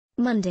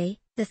Monday,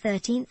 the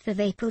 13th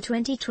of April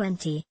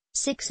 2020,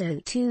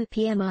 6:02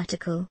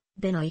 pmArticle,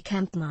 Binoy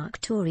Kampmark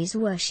Tories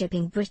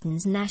worshipping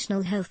Britain's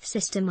national health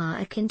system are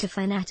akin to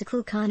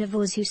fanatical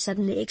carnivores who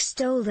suddenly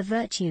extol the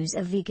virtues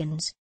of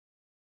vegans.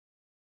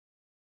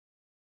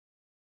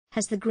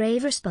 Has the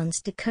grave response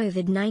to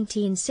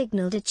COVID-19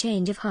 signalled a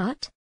change of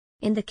heart?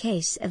 In the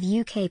case of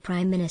UK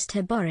Prime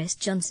Minister Boris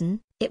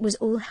Johnson, it was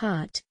all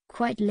heart,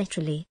 quite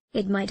literally.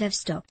 It might have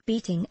stopped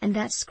beating, and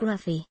that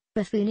scruffy,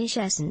 buffoonish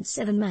essence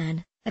of a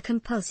man, a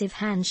compulsive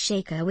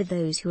handshaker with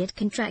those who had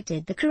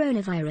contracted the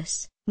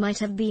coronavirus, might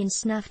have been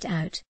snuffed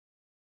out.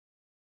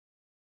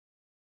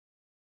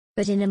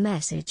 But in a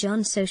message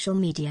on social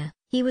media,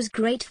 he was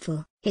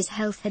grateful. His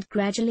health had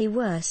gradually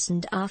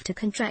worsened after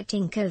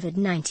contracting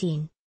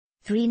COVID-19.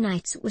 3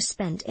 nights were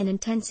spent in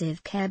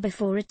intensive care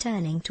before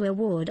returning to a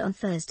ward on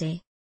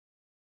Thursday.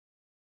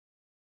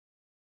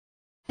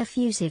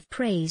 Effusive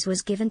praise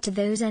was given to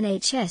those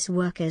NHS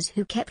workers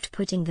who kept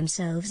putting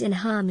themselves in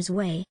harm's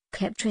way,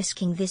 kept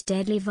risking this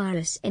deadly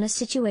virus in a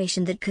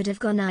situation that could have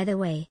gone either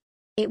way.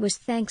 It was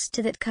thanks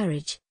to that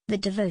courage,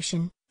 that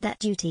devotion, that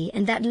duty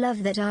and that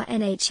love that our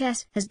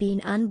NHS has been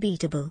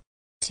unbeatable.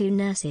 2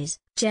 nurses,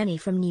 Jenny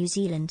from New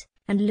Zealand,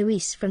 and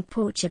Luis from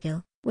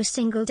Portugal, were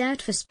singled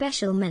out for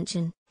special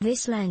mention.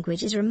 This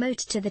language is remote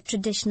to the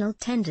traditional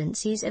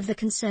tendencies of the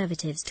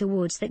Conservatives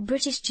towards that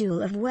British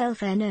jewel of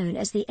welfare known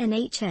as the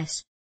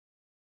NHS.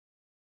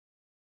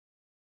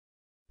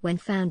 When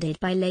founded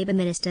by Labour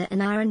Minister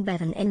Aneurin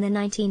Bevan in the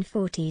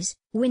 1940s,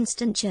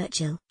 Winston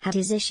Churchill had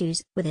his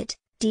issues with it,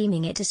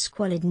 deeming it a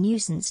squalid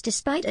nuisance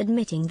despite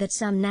admitting that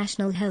some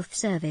national health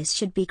service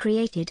should be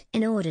created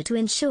in order to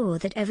ensure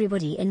that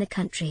everybody in the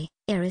country,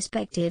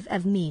 irrespective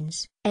of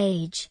means,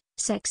 age,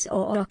 sex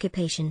or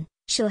occupation,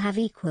 shall have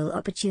equal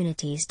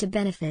opportunities to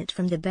benefit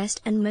from the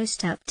best and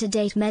most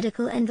up-to-date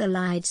medical and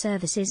allied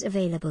services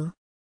available.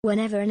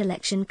 Whenever an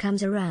election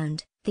comes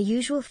around, the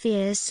usual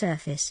fears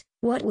surface.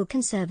 What will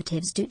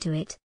Conservatives do to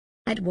it?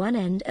 At one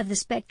end of the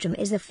spectrum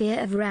is the fear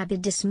of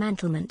rabid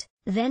dismantlement,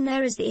 then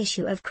there is the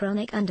issue of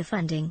chronic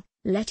underfunding,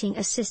 letting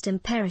a system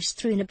perish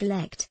through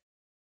neglect.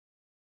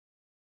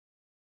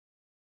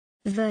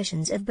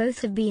 Versions of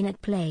both have been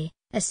at play,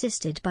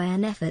 assisted by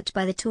an effort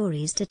by the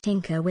Tories to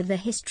tinker with the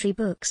history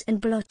books and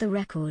blot the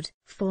record.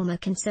 Former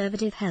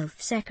Conservative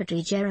Health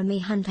Secretary Jeremy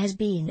Hunt has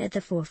been at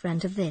the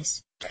forefront of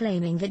this,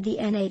 claiming that the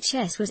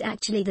NHS was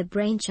actually the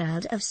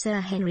brainchild of Sir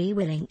Henry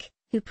Willink,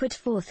 who put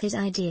forth his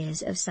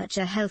ideas of such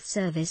a health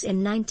service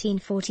in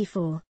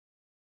 1944.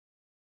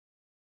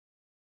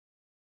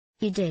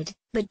 He did,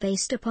 but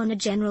based upon a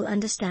general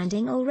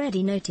understanding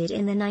already noted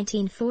in the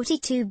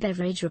 1942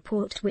 Beveridge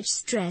Report, which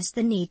stressed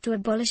the need to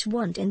abolish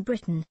want in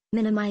Britain,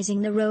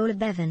 minimizing the role of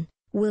Bevan.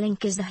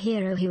 Willink is the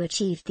hero who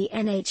achieved the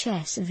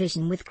NHS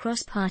vision with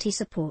cross-party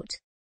support.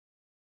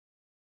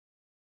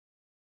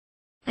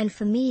 And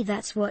for me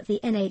that's what the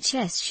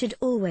NHS should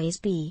always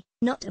be,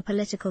 not a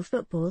political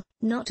football,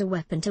 not a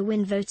weapon to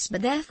win votes,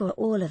 but therefore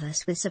all of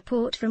us with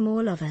support from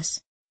all of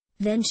us.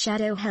 Then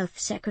Shadow Health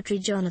Secretary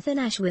Jonathan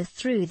Ashworth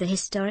threw the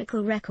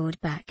historical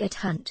record back at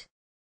Hunt.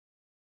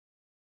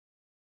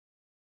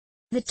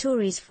 The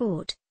Tories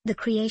fought the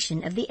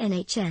creation of the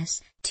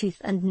NHS, tooth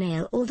and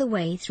nail all the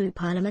way through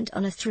Parliament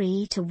on a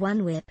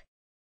 3-1 whip.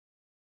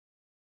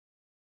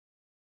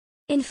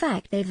 In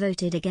fact, they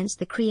voted against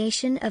the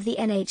creation of the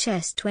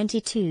NHS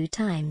 22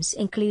 times,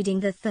 including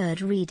the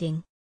third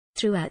reading.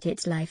 Throughout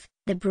its life,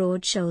 the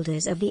broad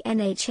shoulders of the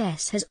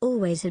NHS has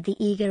always had the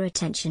eager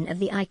attention of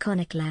the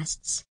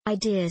iconoclasts.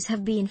 Ideas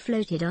have been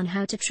floated on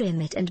how to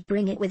trim it and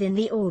bring it within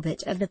the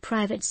orbit of the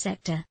private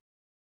sector.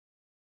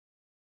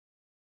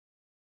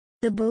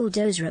 The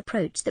bulldozer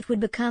approach that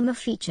would become a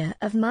feature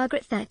of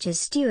Margaret Thatcher's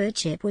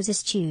stewardship was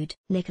eschewed.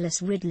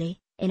 Nicholas Ridley,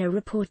 in a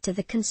report to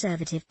the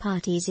Conservative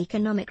Party's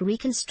Economic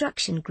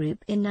Reconstruction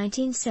Group in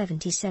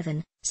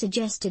 1977,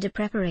 suggested a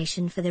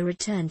preparation for the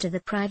return to the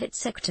private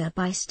sector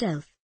by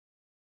stealth.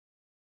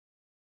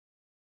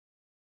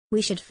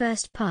 We should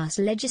first pass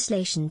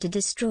legislation to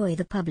destroy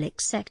the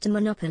public sector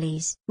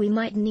monopolies. We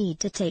might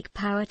need to take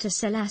power to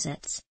sell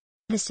assets.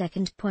 The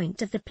second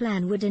point of the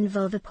plan would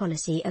involve a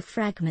policy of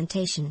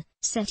fragmentation,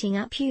 setting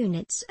up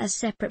units as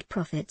separate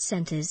profit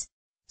centers.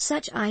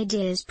 Such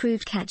ideas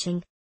proved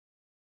catching.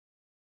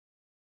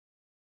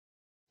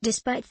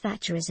 Despite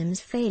Thatcherism's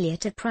failure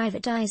to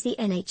privatize the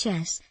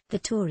NHS, the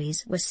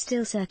Tories were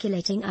still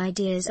circulating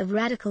ideas of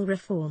radical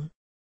reform.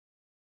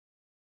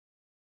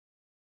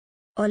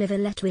 Oliver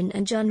Letwin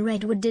and John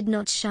Redwood did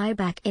not shy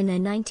back in their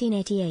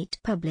 1988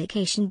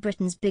 publication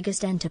Britain's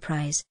Biggest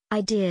Enterprise,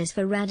 Ideas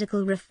for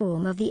Radical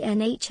Reform of the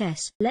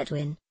NHS.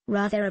 Letwin,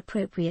 rather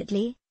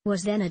appropriately,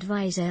 was then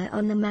advisor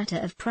on the matter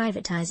of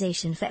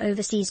privatisation for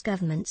overseas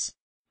governments.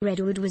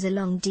 Redwood was a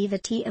long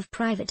devotee of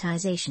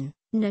privatisation,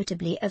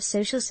 notably of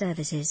social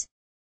services.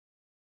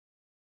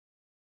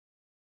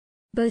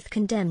 Both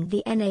condemned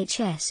the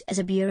NHS as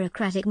a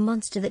bureaucratic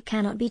monster that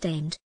cannot be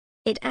tamed.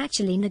 It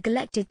actually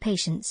neglected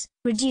patients,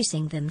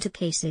 reducing them to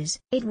cases.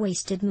 It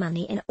wasted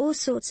money in all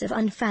sorts of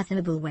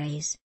unfathomable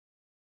ways.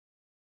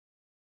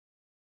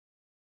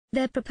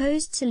 Their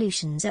proposed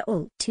solutions are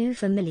all too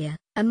familiar,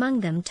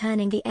 among them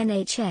turning the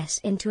NHS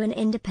into an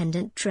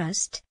independent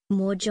trust,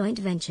 more joint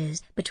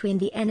ventures between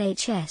the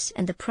NHS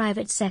and the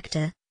private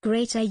sector,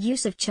 greater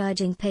use of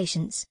charging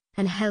patients,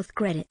 and health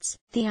credits.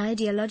 The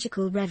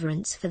ideological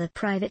reverence for the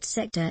private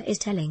sector is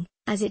telling,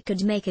 as it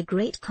could make a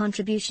great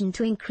contribution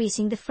to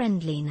increasing the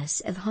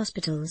friendliness of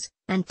hospitals,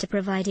 and to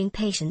providing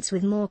patients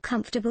with more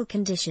comfortable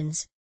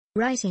conditions.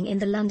 Writing in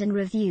the London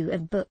Review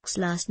of Books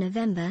last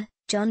November,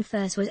 John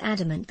First was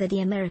adamant that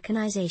the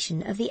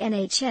Americanization of the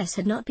NHS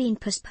had not been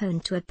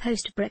postponed to a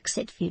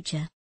post-Brexit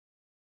future.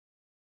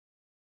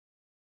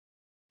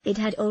 It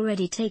had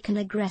already taken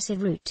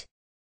aggressive route.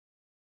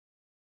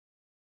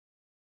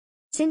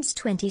 Since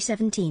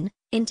 2017,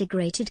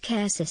 integrated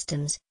care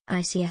systems,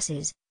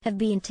 ICSs, have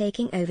been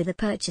taking over the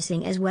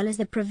purchasing as well as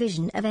the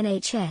provision of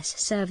NHS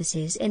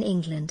services in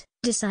England,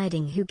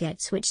 deciding who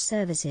gets which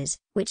services,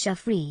 which are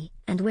free,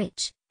 and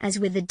which, as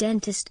with the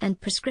dentist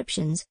and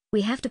prescriptions,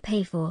 we have to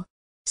pay for.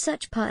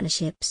 Such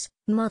partnerships,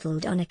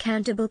 modeled on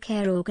accountable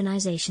care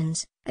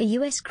organizations, a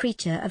U.S.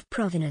 creature of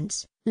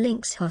provenance,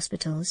 links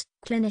hospitals,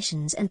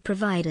 clinicians and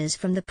providers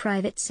from the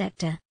private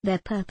sector. Their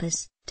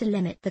purpose, to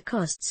limit the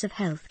costs of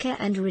healthcare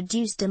and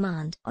reduce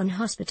demand on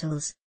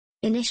hospitals.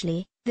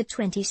 Initially, the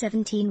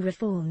 2017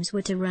 reforms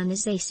were to run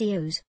as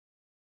ACOs.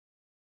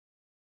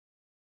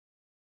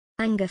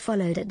 Anger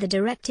followed at the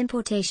direct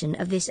importation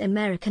of this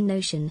American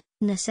notion,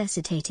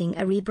 necessitating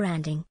a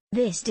rebranding.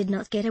 This did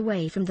not get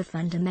away from the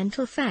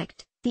fundamental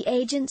fact: the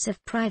agents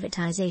of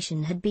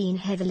privatization had been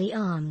heavily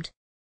armed.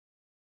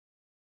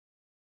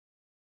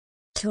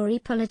 Tory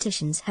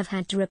politicians have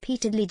had to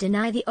repeatedly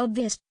deny the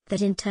obvious,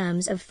 that in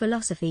terms of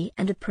philosophy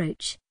and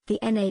approach, the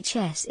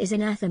NHS is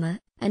anathema,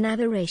 an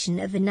aberration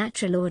of the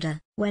natural order.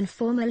 When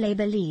former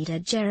Labour leader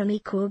Jeremy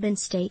Corbyn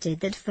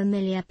stated that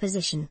familiar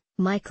position,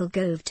 Michael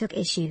Gove took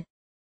issue.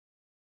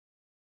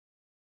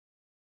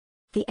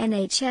 The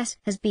NHS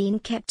has been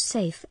kept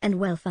safe and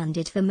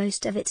well-funded for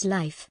most of its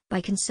life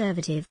by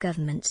Conservative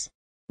governments.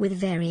 With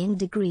varying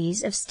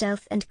degrees of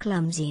stealth and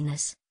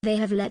clumsiness, they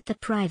have let the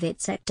private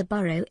sector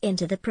burrow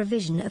into the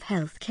provision of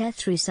healthcare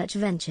through such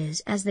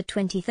ventures as the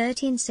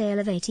 2013 sale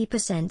of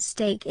 80%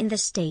 stake in the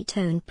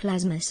state-owned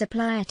plasma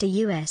supplier to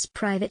U.S.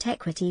 private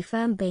equity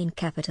firm Bain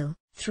Capital.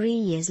 3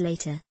 years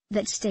later,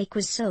 that stake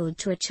was sold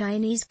to a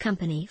Chinese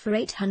company for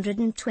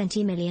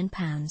 £820 million,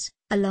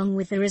 along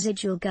with the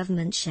residual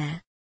government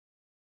share.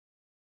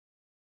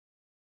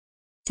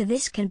 To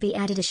this can be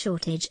added a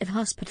shortage of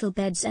hospital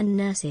beds and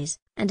nurses,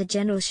 and a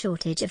general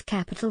shortage of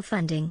capital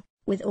funding.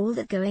 With all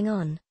that going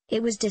on,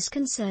 it was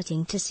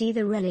disconcerting to see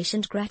the relish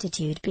and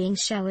gratitude being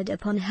showered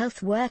upon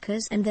health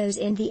workers and those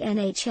in the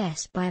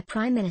NHS by a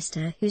Prime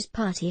Minister whose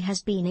party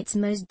has been its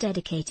most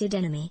dedicated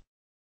enemy.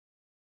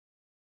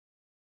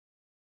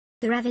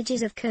 The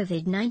ravages of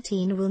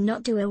COVID-19 will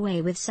not do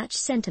away with such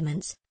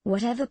sentiments,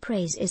 whatever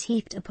praise is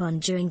heaped upon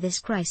during this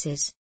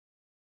crisis.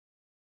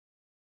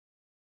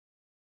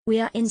 We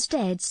are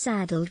instead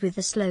saddled with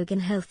the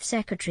slogan Health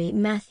Secretary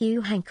Matthew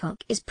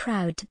Hancock is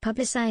proud to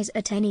publicize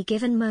at any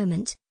given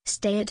moment: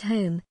 stay at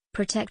home,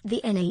 protect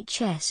the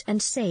NHS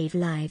and save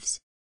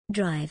lives.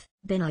 Drive.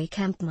 Binoy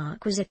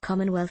Kampmark was a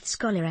Commonwealth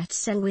Scholar at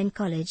Selwyn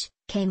College,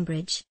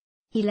 Cambridge.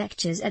 He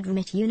lectures at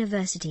Mid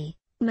University,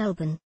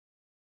 Melbourne.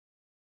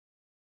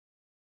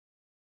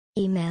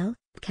 Email,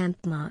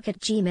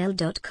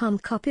 kampmark@gmail.com.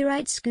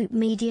 Copyright Scoop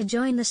Media.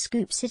 Join the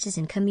Scoop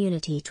citizen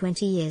community.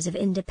 20 years of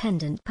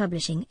independent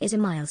publishing is a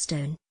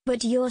milestone,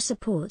 but your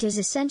support is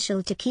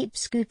essential to keep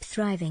Scoop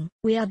thriving.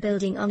 We are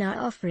building on our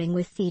offering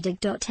with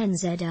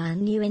Feedig.nz, our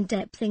new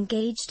in-depth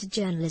engaged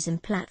journalism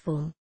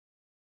platform.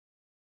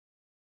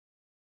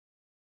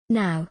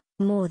 Now,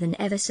 more than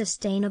ever,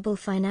 sustainable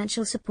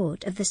financial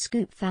support of the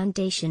Scoop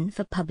Foundation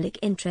for Public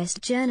Interest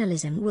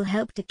Journalism will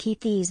help to keep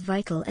these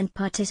vital and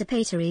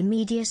participatory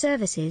media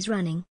services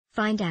running.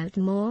 Find out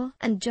more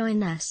and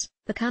join us.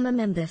 Become a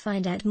member.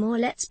 Find out more.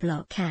 Let's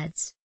block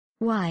ads.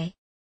 Why?